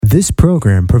This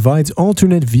program provides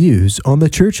alternate views on the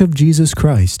Church of Jesus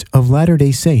Christ of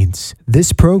Latter-day Saints.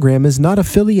 This program is not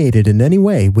affiliated in any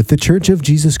way with the Church of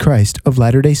Jesus Christ of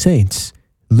Latter-day Saints.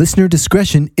 Listener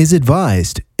discretion is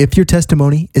advised if your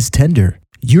testimony is tender.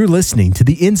 You're listening to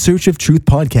the In Search of Truth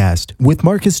podcast with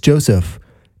Marcus Joseph.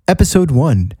 Episode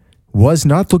 1, Was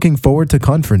Not Looking Forward to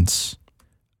Conference.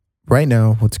 Right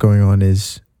now, what's going on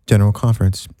is General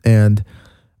Conference. And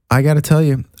I got to tell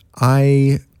you,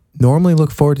 I normally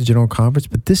look forward to General Conference,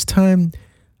 but this time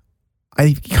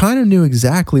I kind of knew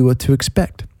exactly what to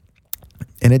expect.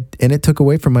 And it took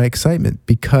away from my excitement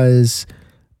because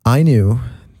I knew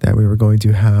that we were going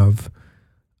to have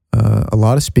a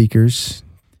lot of speakers,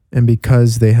 and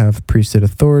because they have priesthood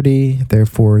authority,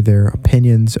 therefore their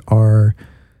opinions are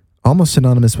almost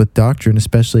synonymous with doctrine,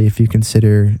 especially if you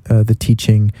consider the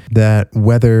teaching that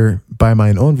whether by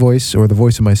mine own voice or the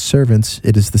voice of my servants,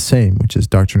 it is the same, which is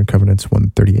Doctrine and Covenants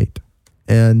 138.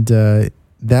 And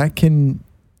that can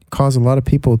cause a lot of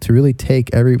people to really take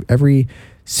every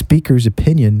speaker's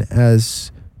opinion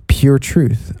as pure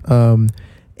truth.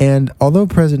 And although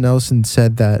President Nelson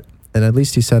said that, and at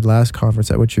least he said last conference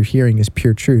that what you're hearing is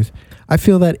pure truth, I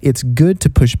feel that it's good to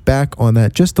push back on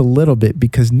that just a little bit,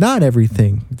 because not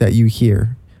everything that you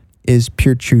hear is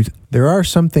pure truth. There are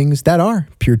some things that are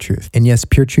pure truth. And yes,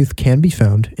 pure truth can be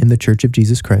found in the Church of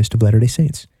Jesus Christ of Latter-day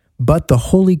Saints. But the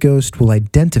Holy Ghost will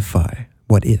identify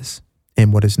what is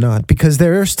and what is not, because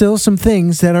there are still some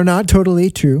things that are not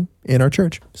totally true in our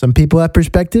church. Some people have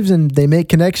perspectives and they make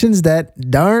connections that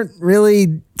aren't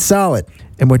really solid.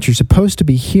 And what you're supposed to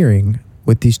be hearing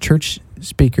with these church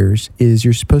speakers is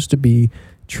you're supposed to be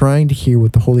trying to hear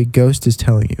what the Holy Ghost is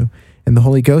telling you. And the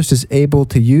Holy Ghost is able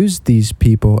to use these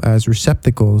people as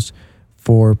receptacles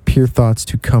for pure thoughts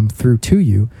to come through to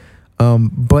you.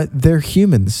 But they're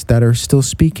humans that are still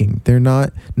speaking.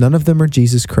 None of them are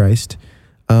Jesus Christ.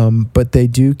 But they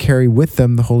do carry with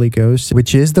them the Holy Ghost,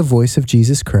 which is the voice of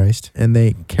Jesus Christ. And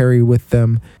they carry with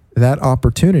them that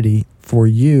opportunity for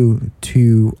you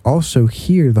to also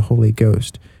hear the Holy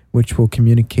Ghost, which will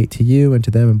communicate to you and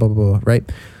to them and blah, blah, blah, right?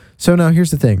 So now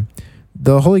here's the thing.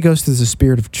 The Holy Ghost is a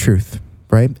spirit of truth,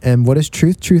 right? And what is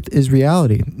truth? Truth is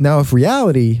reality. Now, if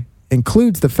reality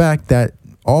includes the fact that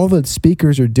all the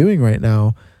speakers are doing right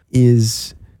now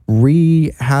is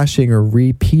rehashing or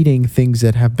repeating things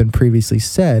that have been previously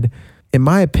said, in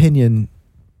my opinion,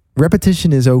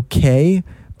 repetition is okay,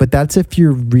 but that's if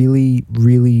you're really,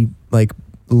 really like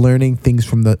learning things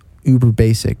from the uber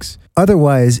basics.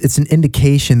 Otherwise, it's an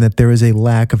indication that there is a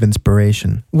lack of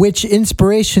inspiration, which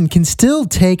inspiration can still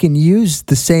take and use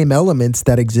the same elements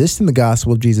that exist in the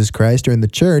gospel of Jesus Christ or in the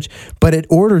church, but it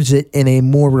orders it in a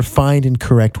more refined and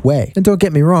correct way. And don't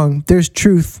get me wrong, there's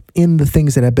truth in the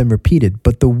things that have been repeated,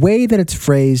 but the way that it's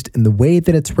phrased and the way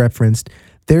that it's referenced,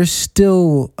 there's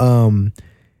still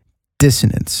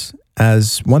dissonance.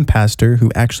 As one pastor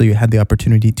who actually had the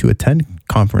opportunity to attend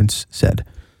conference said,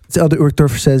 Elder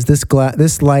Uchtdorf says,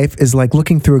 this life is like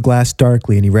looking through a glass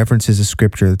darkly, and he references a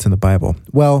scripture that's in the Bible.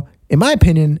 Well, in my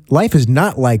opinion, life is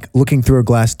not like looking through a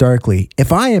glass darkly.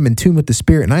 If I am in tune with the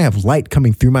Spirit and I have light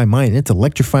coming through my mind and it's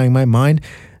electrifying my mind,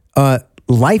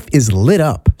 life is lit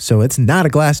up, so it's not a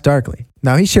glass darkly.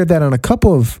 Now, he shared that on a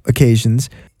couple of occasions.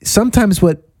 Sometimes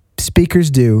what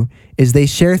speakers do is they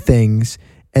share things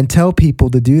and tell people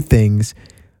to do things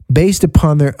based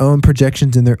upon their own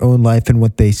projections in their own life and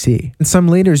what they see. And some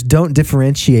leaders don't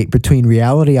differentiate between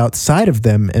reality outside of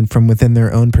them and from within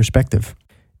their own perspective.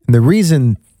 And the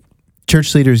reason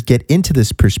church leaders get into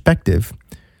this perspective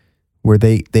where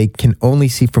they can only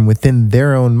see from within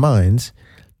their own minds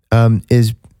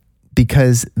is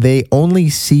because they only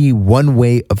see one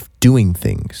way of doing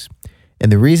things. And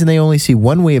the reason they only see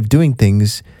one way of doing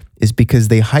things is because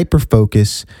they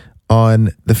hyper-focus on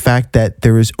the fact that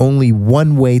there is only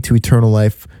one way to eternal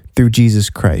life through Jesus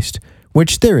Christ,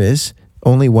 which there is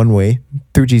only one way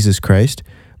through Jesus Christ,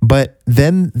 but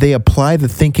then they apply the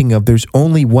thinking of there's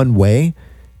only one way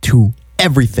to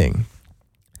everything.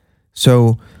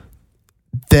 So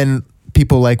then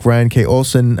people like Ryan K.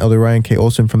 Olson, Elder Ryan K.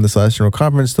 Olson from the Celestial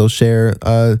Conference, they'll share,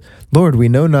 Lord, we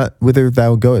know not whither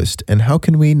thou goest, and how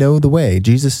can we know the way?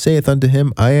 Jesus saith unto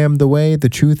him, I am the way, the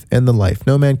truth, and the life.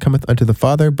 No man cometh unto the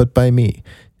Father but by me.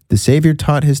 The Savior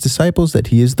taught his disciples that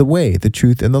he is the way, the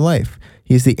truth, and the life.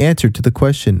 He is the answer to the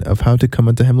question of how to come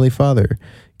unto Heavenly Father.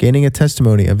 Gaining a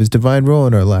testimony of his divine role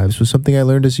in our lives was something I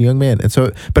learned as a young man. And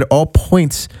so, but it all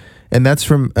points, and that's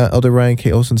from Elder Ryan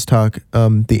K. Olson's talk,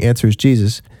 The Answer is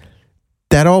Jesus.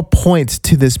 That all points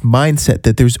to this mindset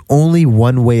that there's only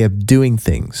one way of doing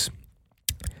things.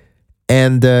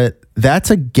 And that's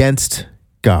against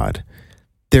God.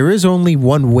 There is only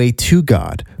one way to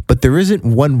God, But there isn't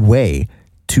one way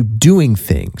to doing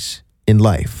things in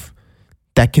life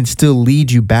that can still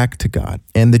lead you back to God.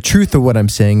 And the truth of what I'm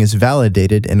saying is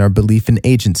validated in our belief in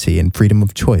agency and freedom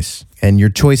of choice. And your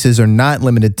choices are not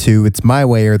limited to it's my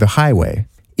way or the highway.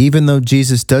 Even though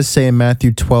Jesus does say in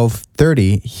Matthew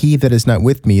 12:30, he that is not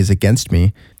with me is against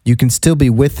me, you can still be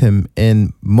with him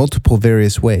in multiple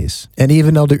various ways. And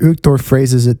even Elder Uchtdorf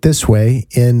phrases it this way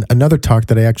in another talk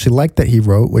that I actually liked that he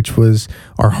wrote, which was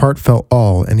Our Heartfelt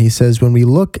All. And he says, when we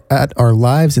look at our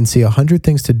lives and see 100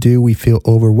 things to do, we feel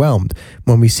overwhelmed.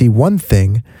 When we see one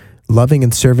thing, loving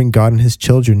and serving God and his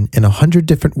children in 100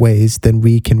 different ways, then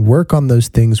we can work on those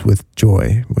things with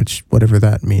joy, which whatever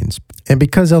that means. And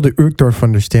because Elder Uchtdorf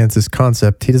understands this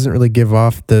concept, he doesn't really give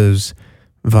off those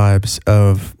vibes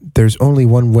of there's only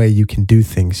one way you can do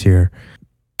things here,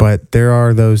 but there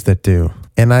are those that do.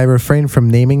 And I refrain from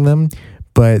naming them,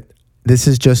 but this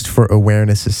is just for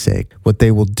awareness' sake. What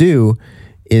they will do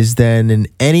is then in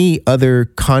any other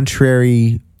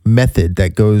contrary method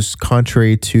that goes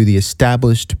contrary to the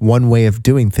established one way of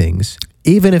doing things,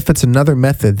 even if it's another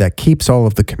method that keeps all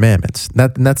of the commandments,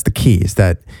 that's the key, is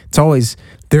that it's always,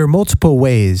 there are multiple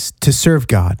ways to serve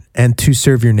God and to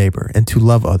serve your neighbor and to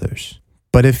love others.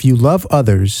 But if you love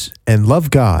others and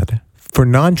love God for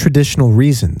non-traditional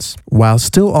reasons while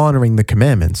still honoring the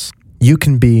commandments, you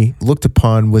can be looked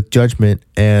upon with judgment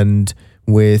and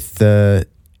with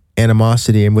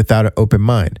animosity and without an open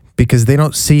mind, because they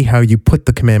don't see how you put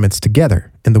the commandments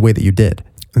together in the way that you did.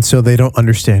 And so they don't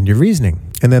understand your reasoning.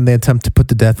 And then they attempt to put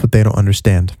to death what they don't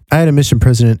understand. I had a mission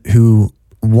president who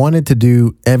wanted to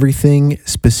do everything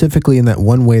specifically in that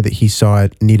one way that he saw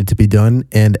it needed to be done,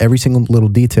 and every single little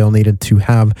detail needed to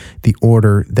have the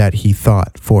order that he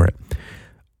thought for it.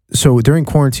 So during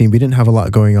quarantine, we didn't have a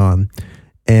lot going on,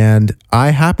 and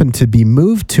I happened to be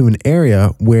moved to an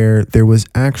area where there was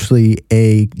actually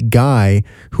a guy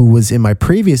who was in my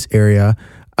previous area,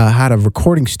 had a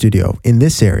recording studio in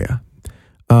this area.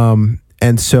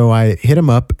 And so I hit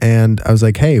him up and I was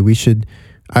like, hey,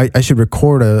 I should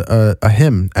record a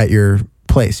hymn at your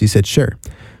place. He said, sure.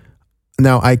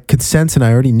 Now I could sense, and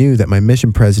I already knew that my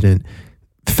mission president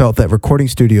felt that recording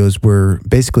studios were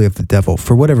basically of the devil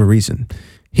for whatever reason.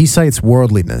 He cites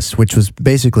worldliness, which was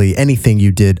basically anything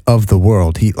you did of the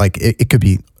world. It could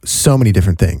be so many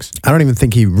different things. I don't even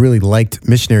think he really liked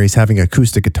missionaries having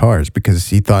acoustic guitars because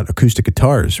he thought acoustic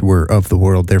guitars were of the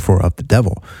world, therefore of the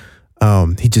devil.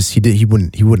 He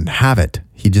wouldn't have it.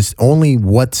 He just only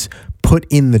what's put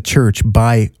in the church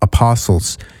by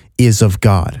apostles is of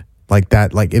God. Like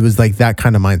that, it was like that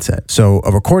kind of mindset. So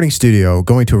a recording studio,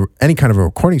 going to any kind of a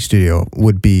recording studio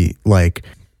would be like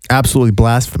absolutely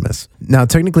blasphemous. Now,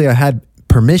 technically I had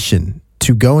permission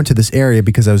to go into this area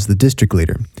because I was the district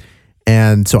leader.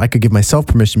 And so I could give myself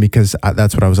permission because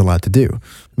that's what I was allowed to do.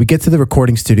 We get to the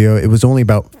recording studio. It was only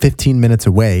about 15 minutes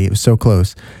away. It was so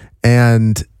close.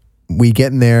 And we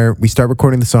get in there, we start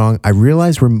recording the song. I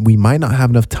realized we might not have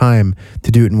enough time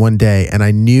to do it in one day. And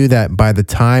I knew that by the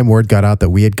time word got out that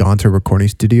we had gone to a recording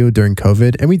studio during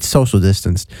COVID, and we'd social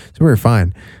distanced, so we were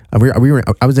fine. I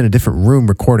was in a different room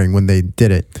recording when they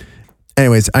did it.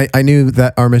 Anyways, I knew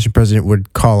that our mission president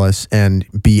would call us and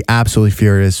be absolutely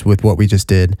furious with what we just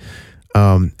did.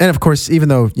 And of course, even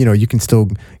though, you can still,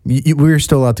 we were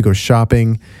still allowed to go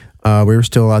shopping. We were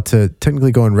still allowed to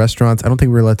technically go in restaurants. I don't think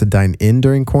we were allowed to dine in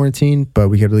during quarantine, but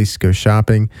we could at least go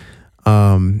shopping. We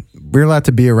were allowed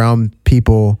to be around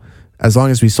people as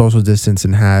long as we social distance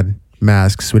and had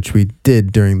masks, which we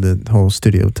did during the whole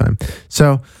studio time.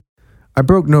 So I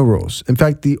broke no rules. In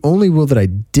fact, the only rule that I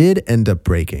did end up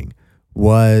breaking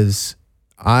was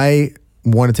I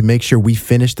wanted to make sure we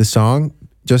finished the song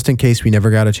just in case we never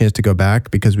got a chance to go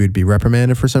back because we'd be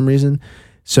reprimanded for some reason.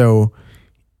 So,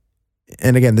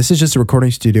 and again, this is just a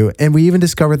recording studio. And we even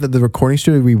discovered that the recording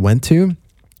studio we went to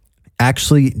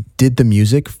actually did the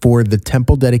music for the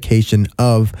temple dedication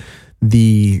of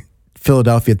the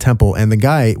Philadelphia temple. And the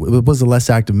guy was a less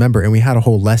active member, and we had a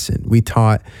whole lesson. We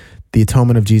taught the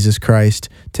atonement of Jesus Christ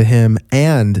to him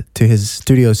and to his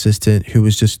studio assistant, who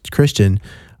was just Christian.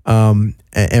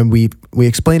 And we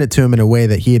explained it to him in a way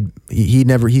that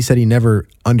he said he never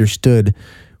understood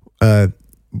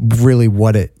really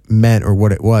what it meant or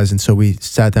what it was. And so we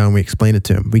sat down and we explained it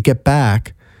to him. We get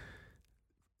back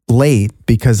late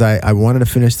because I wanted to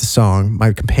finish the song.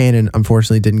 My companion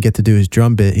unfortunately didn't get to do his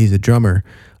drum bit. He's a drummer,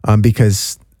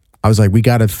 because I was like, we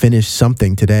got to finish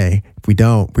something today. If we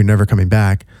don't, we're never coming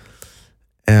back.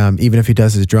 Even if he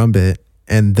does his drum bit,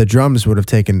 and the drums would have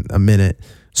taken a minute.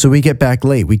 So we get back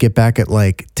late. We get back at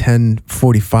like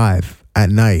 10:45 at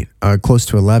night, close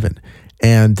to 11.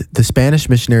 And the Spanish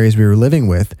missionaries we were living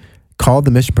with called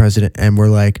the mission president and we're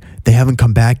like, they haven't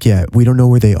come back yet. We don't know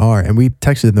where they are. And we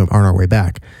texted them on our way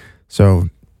back. So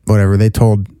whatever, they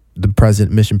told the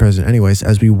mission president anyways.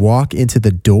 As we walk into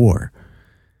the door,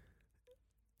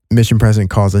 mission president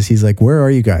calls us. He's like, where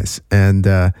are you guys? And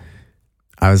I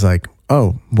was like,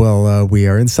 oh, well, we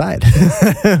are inside. He's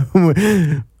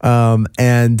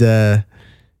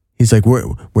like, where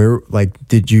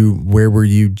were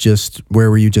you just?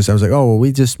 I was like, oh, well,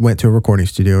 we just went to a recording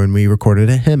studio and we recorded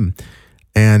a hymn.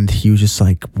 And he was just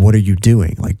like, what are you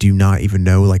doing? Like, do you not even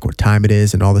know like what time it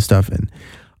is and all this stuff? And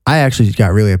I actually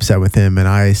got really upset with him, and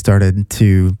I started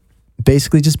to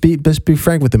basically just be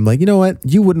frank with him. Like, you know what?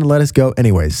 You wouldn't let us go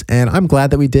anyways. And I'm glad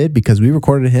that we did, because we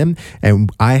recorded a hymn and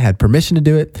I had permission to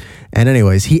do it. And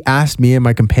anyways, he asked me and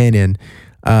my companion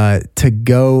to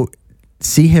go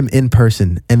see him in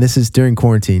person. And this is during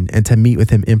quarantine, and to meet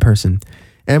with him in person.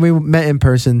 And we met in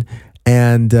person,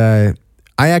 and I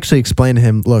actually explained to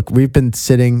him, look, we've been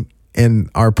sitting in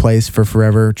our place for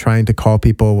forever, trying to call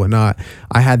people, whatnot.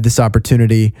 I had this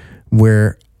opportunity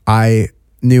where I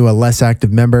knew a less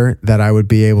active member that I would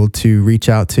be able to reach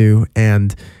out to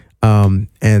and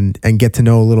get to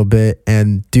know a little bit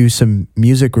and do some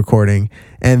music recording.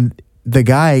 And the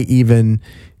guy even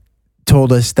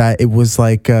told us that it was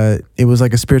like a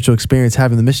spiritual experience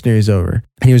having the missionaries over.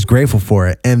 And he was grateful for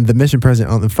it. And the mission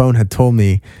president on the phone had told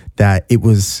me that it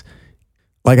was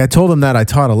like, I told him that I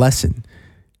taught a lesson.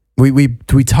 We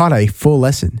taught a full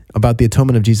lesson about the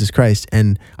atonement of Jesus Christ,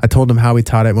 and I told him how we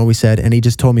taught it and what we said, and he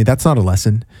just told me that's not a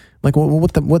lesson. I'm like, well,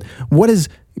 what is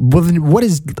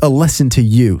a lesson to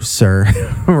you, sir?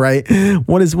 Right?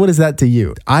 What is that to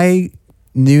you? I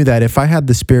knew that if I had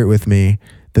the Spirit with me,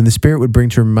 then the Spirit would bring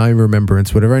to my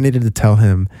remembrance whatever I needed to tell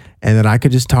him, and that I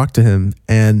could just talk to him.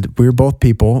 And we were both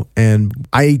people, and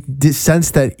I did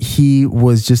sense that he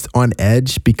was just on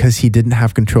edge because he didn't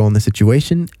have control in the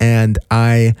situation, and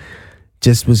I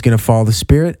just was going to follow the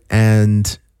Spirit,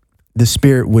 and the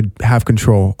Spirit would have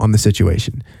control on the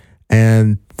situation.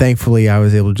 And thankfully, I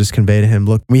was able to just convey to him,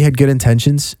 look, we had good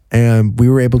intentions and we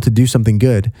were able to do something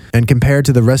good. And compared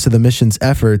to the rest of the mission's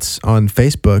efforts on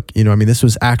Facebook, this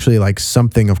was actually like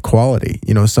something of quality,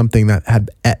 something that had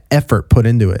effort put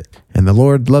into it. And the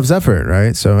Lord loves effort,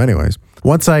 right? So anyways,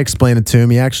 once I explained it to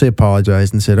him, he actually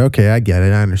apologized and said, okay, I get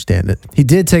it. I understand it. He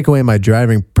did take away my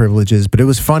driving privileges, but it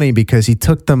was funny because he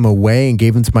took them away and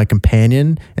gave them to my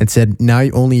companion and said, now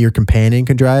only your companion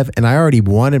can drive. And I already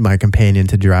wanted my companion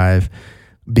to drive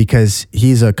because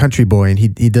he's a country boy and he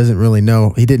doesn't really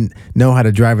know, he didn't know how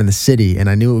to drive in the city. And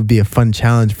I knew it would be a fun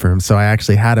challenge for him. So I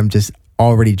actually had him just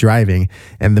already driving,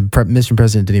 and the mission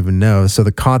president didn't even know. So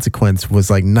the consequence was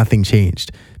like nothing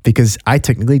changed because I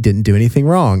technically didn't do anything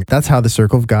wrong. That's how the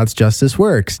circle of God's justice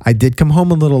works. I did come home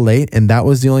a little late, and that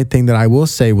was the only thing that I will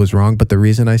say was wrong. But the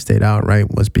reason I stayed out, right,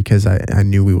 was because I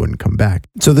knew we wouldn't come back.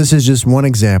 So this is just one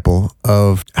example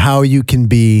of how you can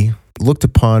be looked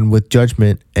upon with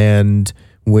judgment and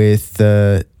with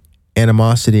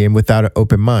animosity and without an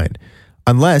open mind,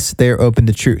 unless they are open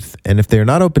to truth. And if they're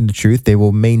not open to truth, they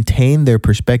will maintain their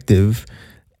perspective,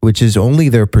 which is only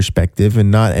their perspective and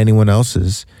not anyone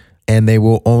else's. And they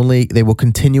will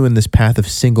continue in this path of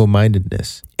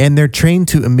single-mindedness. And they're trained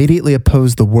to immediately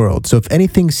oppose the world. So if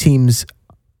anything seems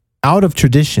out of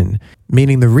tradition,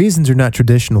 meaning the reasons are not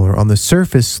traditional or on the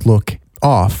surface look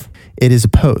off, it is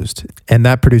opposed. And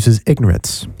that produces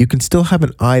ignorance. You can still have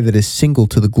an eye that is single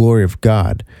to the glory of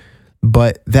God,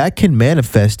 but that can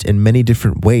manifest in many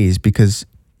different ways because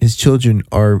his children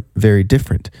are very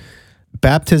different.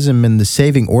 Baptism and the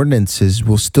saving ordinances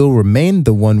will still remain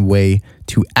the one way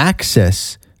to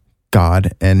access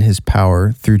God and his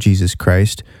power through Jesus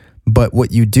Christ, but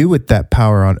what you do with that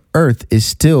power on earth is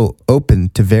still open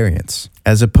to variance,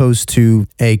 as opposed to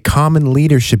a common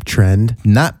leadership trend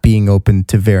not being open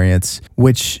to variance,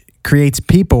 which creates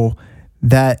people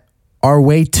that are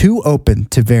way too open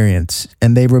to variance,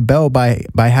 and they rebel by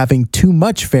having too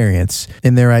much variance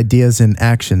in their ideas and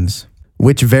actions,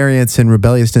 which variance and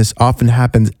rebelliousness often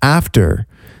happens after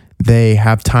they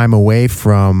have time away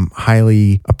from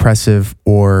highly oppressive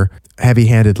or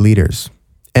heavy-handed leaders.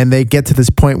 And they get to this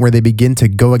point where they begin to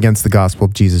go against the gospel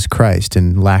of Jesus Christ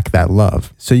and lack that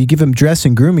love. So you give them dress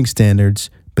and grooming standards,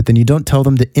 but then you don't tell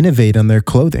them to innovate on their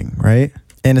clothing, right?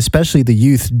 And especially the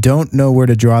youth don't know where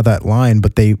to draw that line,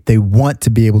 but they want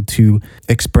to be able to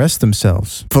express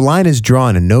themselves. If a line is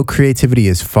drawn and no creativity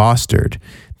is fostered,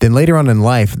 then later on in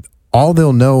life, all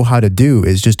they'll know how to do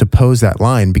is just oppose that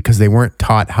line because they weren't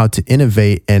taught how to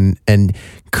innovate and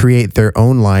create their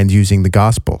own lines using the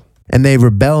gospel. And they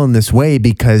rebel in this way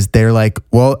because they're like,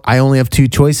 well, I only have two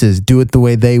choices. Do it the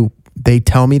way they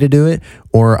tell me to do it,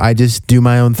 or I just do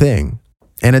my own thing.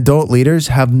 And adult leaders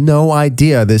have no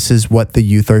idea this is what the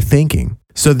youth are thinking.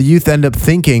 So the youth end up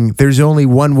thinking there's only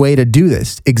one way to do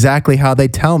this, exactly how they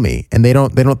tell me. And they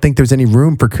don't think there's any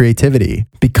room for creativity.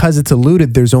 Because it's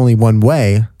eluded there's only one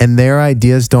way, and their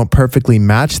ideas don't perfectly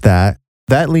match that.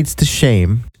 That leads to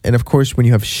shame. And of course, when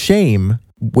you have shame,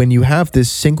 when you have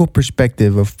this single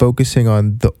perspective of focusing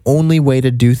on the only way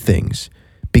to do things,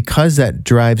 because that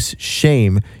drives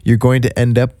shame, you're going to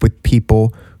end up with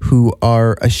people who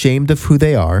are ashamed of who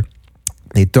they are.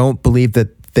 They don't believe that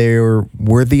they're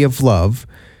worthy of love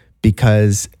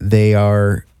because they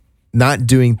are not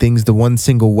doing things the one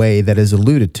single way that is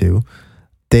alluded to.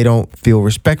 They don't feel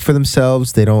respect for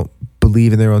themselves. They don't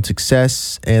believe in their own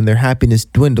success, and their happiness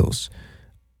dwindles.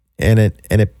 And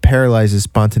it paralyzes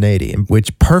spontaneity,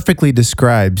 which perfectly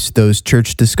describes those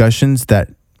church discussions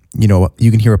that, you know,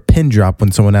 you can hear a pin drop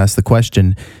when someone asks the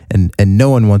question, and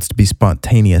no one wants to be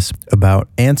spontaneous about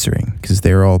answering because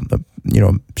they're all,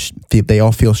 they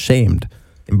all feel shamed.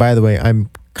 And by the way, I'm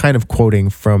kind of quoting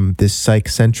from this Psych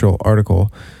Central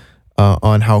article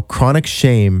on how chronic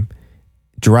shame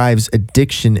drives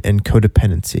addiction and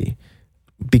codependency.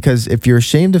 Because if you're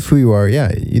ashamed of who you are,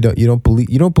 you don't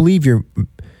believe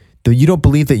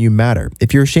that you matter.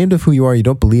 If you're ashamed of who you are, you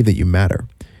don't believe that you matter.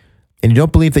 And you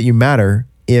don't believe that you matter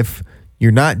if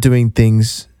you're not doing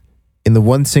things in the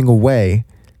one single way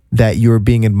that you're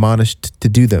being admonished to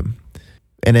do them.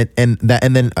 And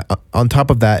then on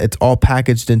top of that, it's all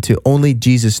packaged into only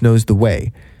Jesus knows the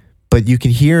way. But you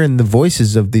can hear in the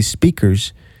voices of these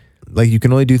speakers, like you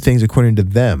can only do things according to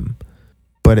them.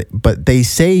 But they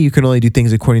say you can only do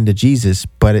things according to Jesus,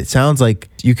 but it sounds like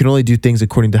you can only do things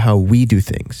according to how we do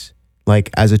things,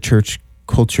 like as a church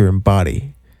culture and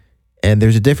body. And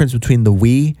there's a difference between the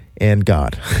we and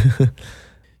God.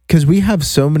 Because we have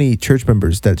so many church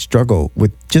members that struggle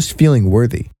with just feeling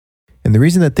worthy. And the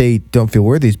reason that they don't feel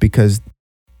worthy is because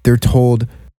they're told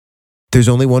there's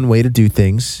only one way to do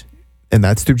things, and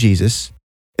that's through Jesus.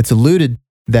 It's alluded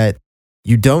that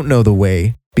you don't know the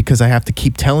way because I have to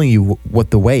keep telling you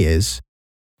what the way is.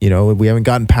 You know, we haven't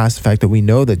gotten past the fact that we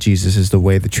know that Jesus is the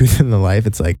way, the truth, and the life.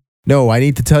 It's like, no, I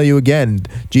need to tell you again,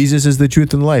 Jesus is the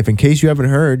truth and the life. In case you haven't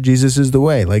heard, Jesus is the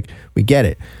way. Like, we get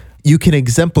it. You can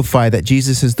exemplify that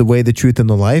Jesus is the way, the truth, and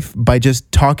the life by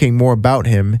just talking more about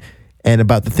him and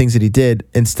about the things that he did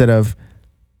instead of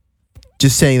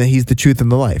just saying that he's the truth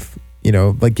and the life. You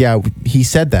know, like, yeah, he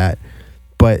said that,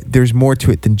 but there's more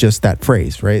to it than just that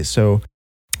phrase, right? So,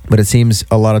 but it seems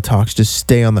a lot of talks just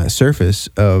stay on that surface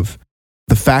of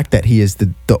the fact that he is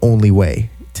the only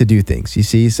way to do things, you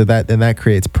see? So that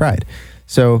creates pride.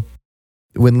 So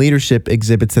when leadership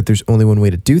exhibits that there's only one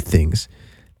way to do things,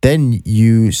 then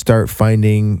you start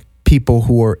finding people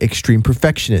who are extreme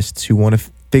perfectionists who want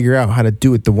to figure out how to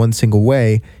do it the one single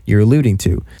way you're alluding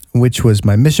to, which was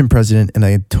my mission president in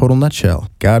a total nutshell.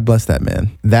 God bless that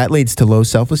man. That leads to low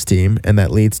self-esteem, and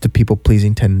that leads to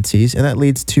people-pleasing tendencies, and that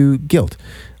leads to guilt.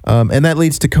 And that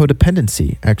leads to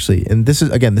codependency, actually. And this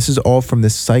is all from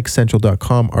this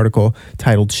psychcentral.com article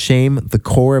titled Shame, the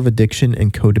Core of Addiction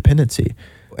and Codependency.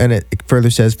 And it further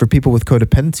says, for people with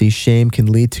codependency, shame can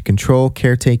lead to control,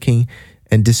 caretaking,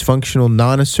 and dysfunctional,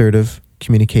 non-assertive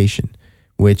communication,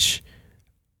 which...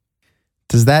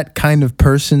 Does that kind of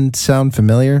person sound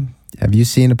familiar? Have you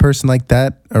seen a person like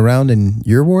that around in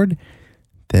your ward?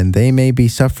 Then they may be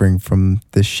suffering from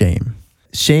this shame.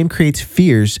 Shame creates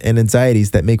fears and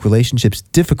anxieties that make relationships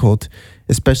difficult,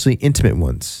 especially intimate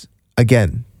ones.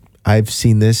 Again, I've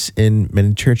seen this in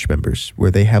many church members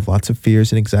where they have lots of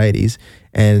fears and anxieties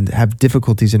and have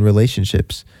difficulties in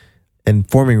relationships and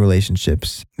forming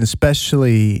relationships,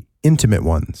 especially intimate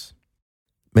ones.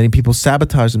 Many people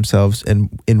sabotage themselves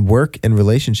in work and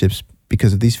relationships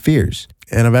because of these fears.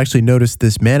 And I've actually noticed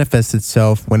this manifests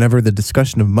itself whenever the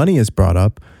discussion of money is brought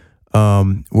up,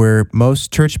 where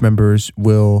most church members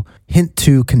will hint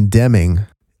to condemning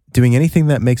doing anything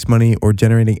that makes money or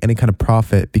generating any kind of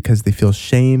profit because they feel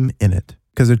shame in it,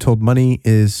 because they're told money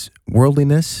is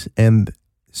worldliness. And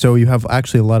so you have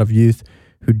actually a lot of youth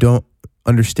who don't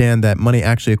understand that money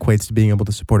actually equates to being able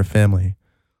to support a family.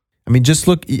 I mean, just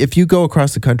look, if you go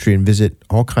across the country and visit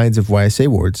all kinds of YSA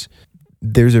wards,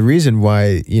 there's a reason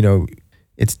why,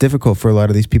 it's difficult for a lot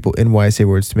of these people in YSA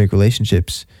wards to make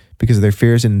relationships because of their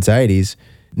fears and anxieties,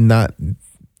 not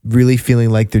really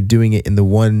feeling like they're doing it in the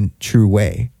one true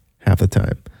way half the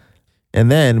time.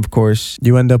 And then, of course,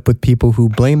 you end up with people who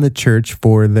blame the church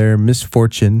for their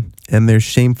misfortune and their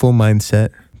shameful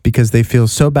mindset because they feel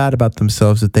so bad about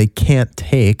themselves that they can't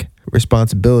take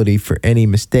responsibility for any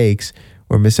mistakes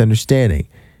or misunderstanding.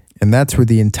 And that's where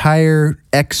the entire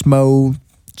Exmo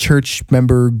church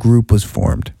member group was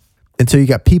formed. And so you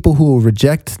got people who will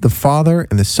reject the Father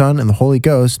and the Son and the Holy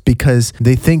Ghost because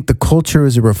they think the culture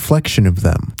is a reflection of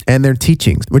them and their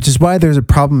teachings, which is why there's a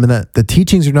problem in that the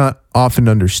teachings are not often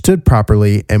understood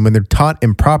properly. And when they're taught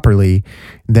improperly,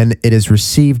 then it is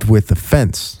received with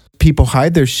offense. People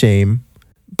hide their shame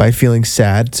by feeling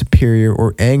sad, superior,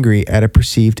 or angry at a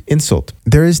perceived insult.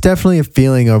 There is definitely a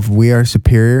feeling of we are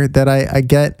superior that I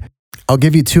get. I'll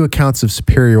give you 2 accounts of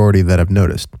superiority that I've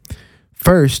noticed.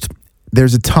 First,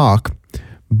 there's a talk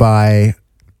by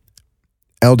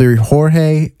Elder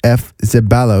Jorge F.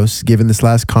 Zeballos given this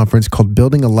last conference called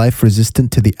Building a Life Resistant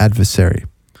to the Adversary.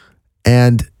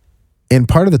 And in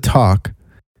part of the talk,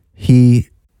 he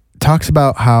talks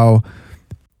about how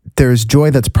there's joy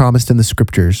that's promised in the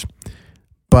scriptures,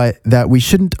 but that we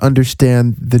shouldn't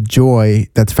understand the joy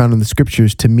that's found in the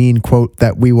scriptures to mean, quote,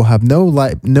 that we will have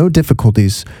no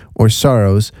difficulties or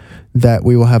sorrows, that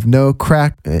we will have no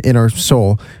crack in our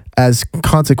soul as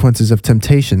consequences of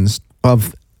temptations,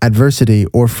 of adversity,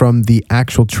 or from the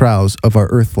actual trials of our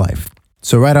earth life.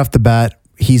 So right off the bat,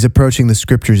 he's approaching the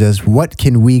scriptures as, what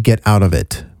can we get out of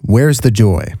it? Where's the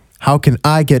joy? How can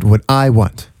I get what I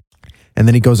want? And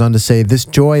then he goes on to say, this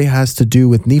joy has to do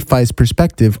with Nephi's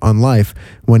perspective on life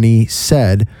when he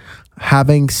said,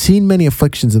 having seen many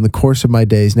afflictions in the course of my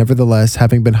days, nevertheless,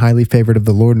 having been highly favored of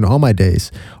the Lord in all my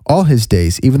days, all his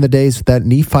days, even the days that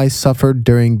Nephi suffered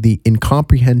during the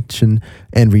incomprehension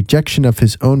and rejection of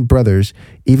his own brothers,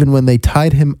 even when they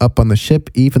tied him up on the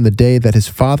ship, even the day that his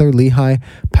father Lehi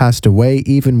passed away,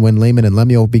 even when Laman and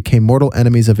Lemuel became mortal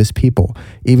enemies of his people,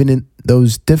 even in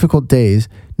those difficult days,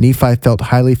 Nephi felt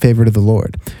highly favored of the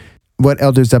Lord. What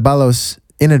Elder Zeballos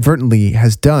inadvertently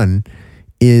has done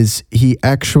is he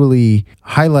actually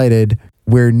highlighted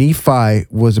where Nephi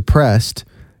was oppressed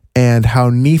and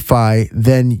how Nephi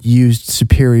then used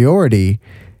superiority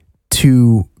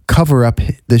to cover up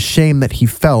the shame that he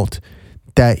felt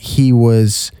that he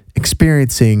was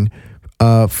experiencing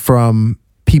from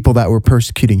people that were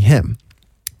persecuting him.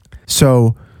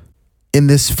 So in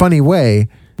this funny way,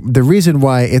 the reason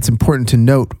why it's important to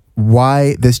note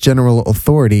why this general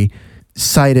authority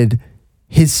cited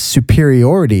his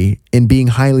superiority in being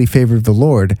highly favored of the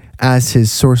Lord as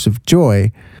his source of joy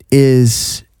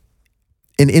is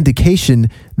an indication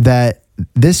that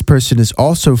this person is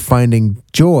also finding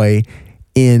joy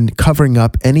in covering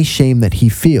up any shame that he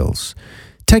feels.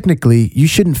 Technically, you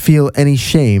shouldn't feel any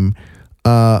shame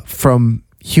from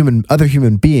other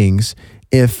human beings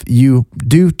if you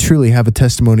do truly have a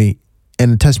testimony,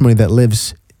 and a testimony that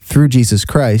lives through Jesus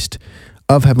Christ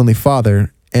of Heavenly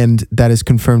Father, and that is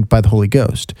confirmed by the Holy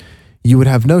Ghost. You would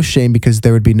have no shame because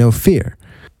there would be no fear.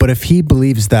 But if he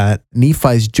believes that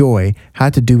Nephi's joy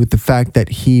had to do with the fact that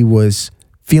he was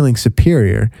feeling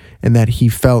superior and that he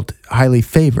felt highly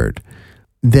favored,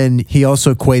 then he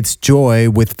also equates joy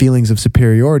with feelings of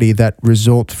superiority that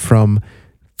result from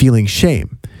feeling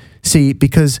shame. See,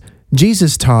 because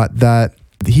Jesus taught that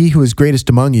he who is greatest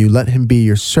among you, let him be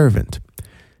your servant.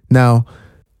 Now,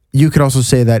 you could also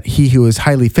say that he who is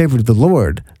highly favored of the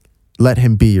Lord, let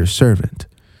him be your servant.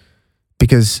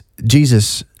 Because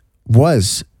Jesus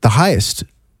was the highest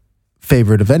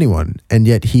favored of anyone, and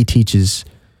yet he teaches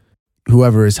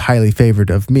whoever is highly favored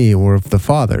of me or of the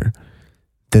Father,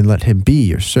 then let him be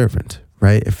your servant,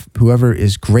 right? If whoever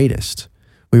is greatest,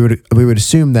 we would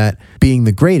assume that being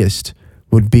the greatest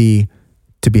would be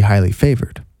to be highly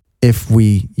favored if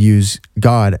we use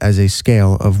God as a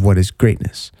scale of what is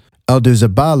greatness. Elder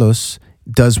Zeballos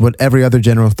does what every other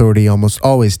general authority almost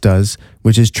always does,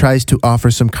 which is tries to offer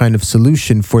some kind of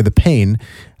solution for the pain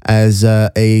as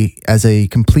a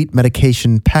complete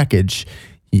medication package,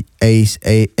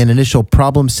 an initial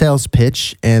problem sales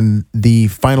pitch, and the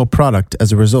final product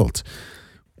as a result.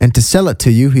 And to sell it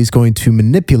to you, he's going to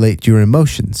manipulate your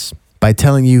emotions by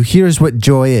telling you, here's what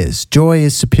joy is. Joy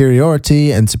is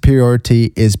superiority, and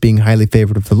superiority is being highly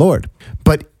favored of the Lord.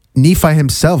 But Nephi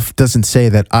himself doesn't say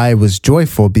that I was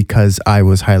joyful because I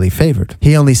was highly favored.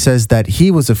 He only says that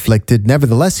he was afflicted,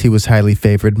 nevertheless he was highly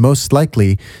favored, most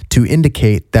likely to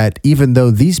indicate that even though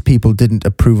these people didn't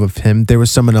approve of him, there was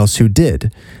someone else who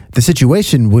did. The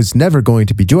situation was never going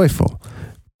to be joyful,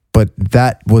 but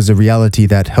that was a reality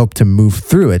that helped him move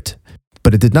through it,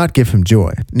 but it did not give him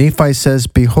joy. Nephi says,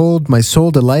 behold, my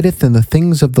soul delighteth in the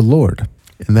things of the Lord.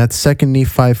 And that's 2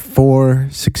 Nephi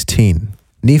 4:16.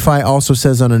 Nephi also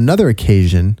says on another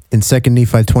occasion, in 2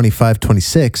 Nephi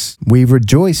 25:26, we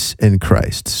rejoice in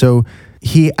Christ. So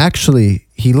he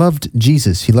loved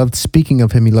Jesus. He loved speaking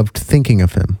of him. He loved thinking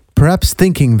of him. Perhaps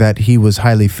thinking that he was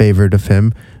highly favored of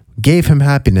him gave him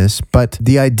happiness, but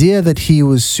the idea that he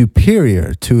was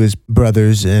superior to his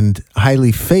brothers and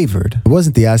highly favored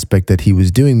wasn't the aspect that he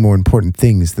was doing more important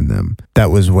things than them.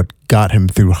 That was what got him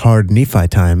through hard Nephi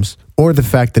times, or the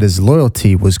fact that his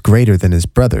loyalty was greater than his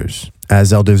brothers,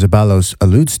 as Elder Zabalos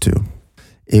alludes to.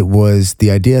 It was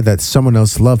the idea that someone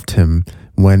else loved him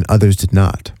when others did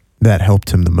not. That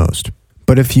helped him the most.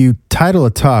 But if you title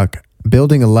a talk,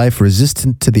 Building a Life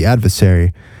Resistant to the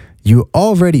Adversary, you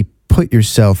already put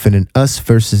yourself in an us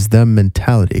versus them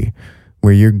mentality,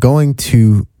 where you're going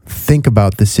to think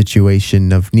about the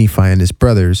situation of Nephi and his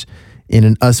brothers in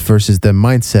an us versus them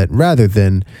mindset rather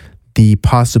than the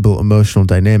possible emotional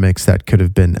dynamics that could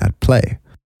have been at play.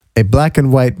 A black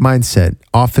and white mindset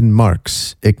often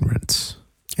marks ignorance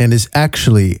and is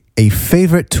actually a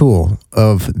favorite tool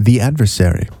of the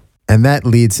adversary. And that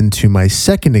leads into my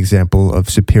second example of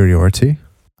superiority.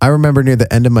 I remember near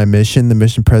the end of my mission, the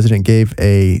mission president gave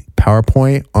a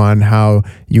PowerPoint on how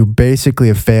you're basically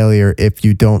a failure if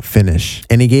you don't finish.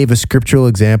 And he gave a scriptural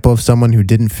example of someone who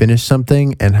didn't finish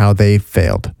something and how they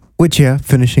failed. Which, yeah,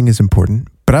 finishing is important.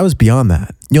 But I was beyond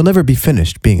that. You'll never be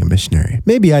finished being a missionary.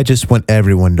 Maybe I just want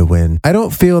everyone to win. I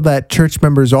don't feel that church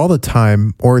members all the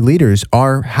time or leaders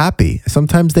are happy.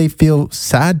 Sometimes they feel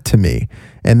sad to me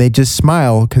and they just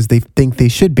smile because they think they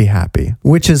should be happy.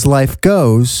 Which as life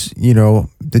goes,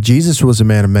 Jesus was a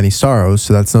man of many sorrows,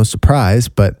 so that's no surprise.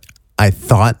 But I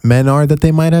thought men are that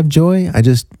they might have joy.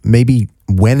 Maybe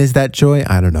when is that joy?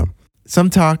 I don't know.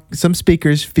 Some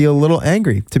speakers feel a little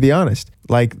angry, to be honest.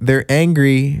 Like they're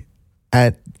angry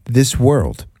at this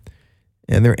world,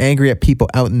 and they're angry at people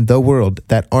out in the world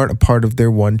that aren't a part of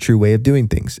their one true way of doing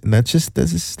things. And that's just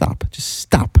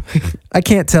stop. I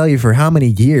can't tell you for how many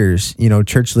years,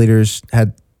 church leaders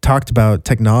had talked about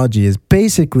technology as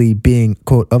basically being,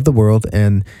 quote, of the world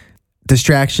and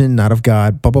distraction, not of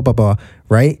God, blah, blah, blah, blah,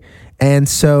 right? And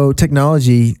so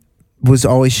technology was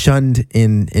always shunned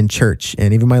in church.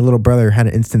 And even my little brother had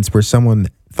an instance where someone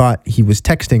thought he was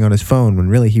texting on his phone when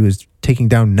really he was taking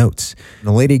down notes. And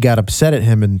the lady got upset at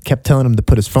him and kept telling him to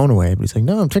put his phone away. But he's like,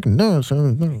 no, I'm taking notes.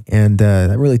 And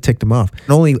that really ticked him off.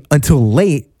 And only until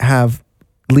late have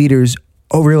leaders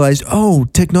realized,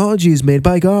 technology is made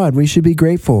by God. We should be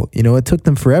grateful. It took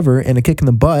them forever and a kick in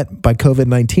the butt by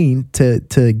COVID-19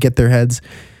 to get their heads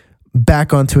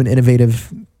back onto an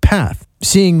innovative path.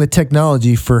 Seeing the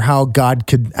technology for how God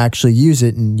could actually use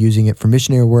it and using it for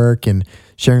missionary work and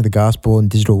sharing the gospel in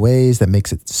digital ways that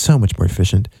makes it so much more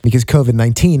efficient. Because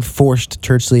COVID-19 forced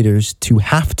church leaders to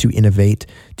have to innovate,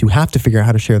 to have to figure out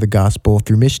how to share the gospel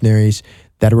through missionaries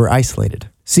that were isolated.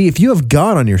 See, if you have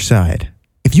God on your side,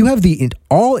 if you have the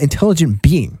all-intelligent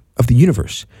being of the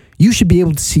universe, you should be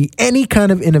able to see any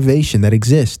kind of innovation that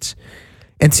exists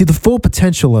and see the full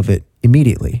potential of it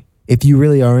immediately if you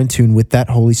really are in tune with that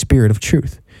Holy Spirit of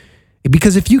truth.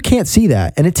 Because if you can't see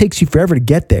that and it takes you forever to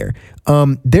get there,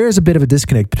 there is a bit of a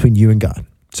disconnect between you and God.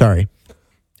 Sorry.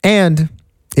 And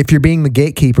if you're being the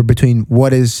gatekeeper between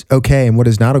what is okay and what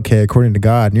is not okay according to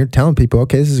God, and you're telling people,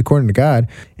 okay, this is according to God,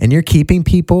 and you're keeping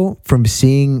people from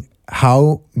seeing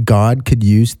how God could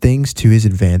use things to his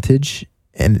advantage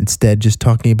and instead just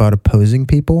talking about opposing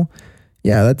people,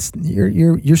 yeah,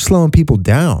 you're slowing people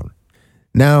down.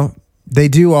 Now, they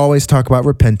do always talk about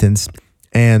repentance,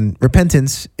 and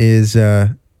repentance is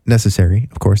necessary.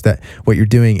 Of course, that what you're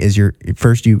doing is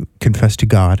first you confess to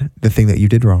God the thing that you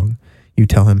did wrong. You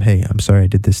tell him, hey, I'm sorry I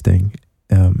did this thing.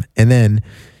 And then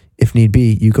if need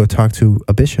be, you go talk to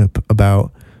a bishop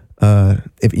about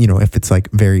if it's like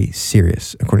very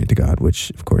serious according to God, which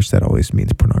of course that always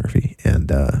means pornography. And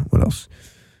what else?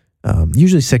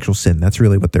 Usually sexual sin. That's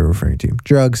really what they're referring to.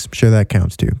 Drugs, sure, that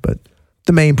counts too. But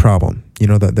the main problem,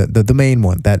 the main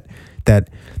one,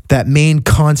 that main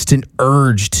constant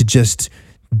urge to just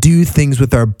do things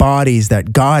with our bodies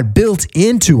that God built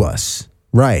into us.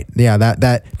 Right. Yeah,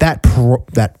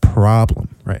 that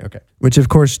problem. Right. Okay. Which of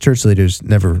course church leaders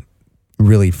never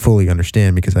really fully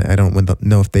understand, because I don't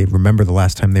know if they remember the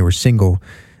last time they were single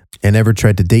and ever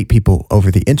tried to date people over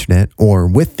the internet or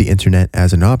with the internet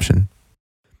as an option.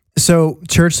 So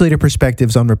church leader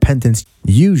perspectives on repentance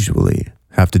usually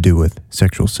have to do with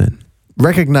sexual sin.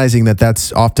 Recognizing that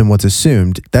that's often what's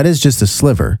assumed, that is just a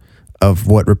sliver of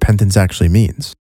what repentance actually means.